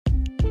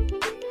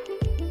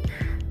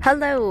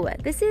Hello,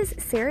 this is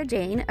Sarah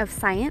Jane of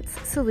Science,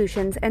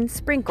 Solutions, and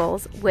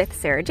Sprinkles with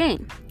Sarah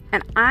Jane,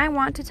 and I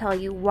want to tell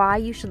you why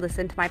you should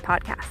listen to my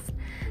podcast.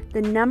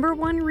 The number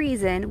one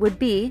reason would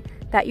be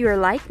that you are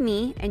like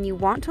me and you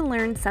want to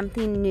learn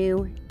something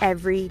new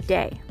every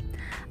day.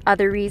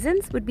 Other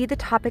reasons would be the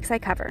topics I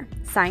cover: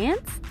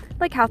 science,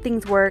 like how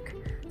things work;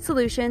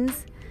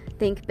 solutions,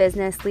 think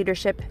business,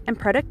 leadership, and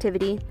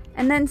productivity;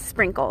 and then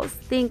sprinkles,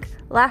 think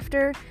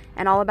laughter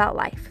and all about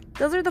life.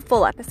 Those are the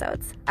full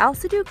episodes. I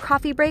also do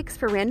coffee breaks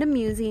for random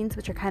musings,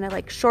 which are kind of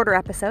like shorter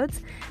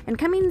episodes. And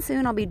coming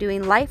soon, I'll be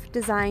doing life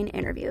design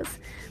interviews.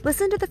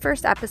 Listen to the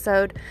first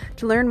episode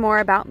to learn more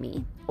about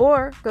me,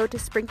 or go to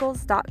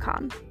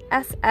sprinkles.com,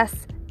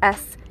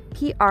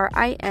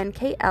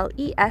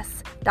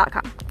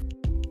 SSSPRINKLES.com.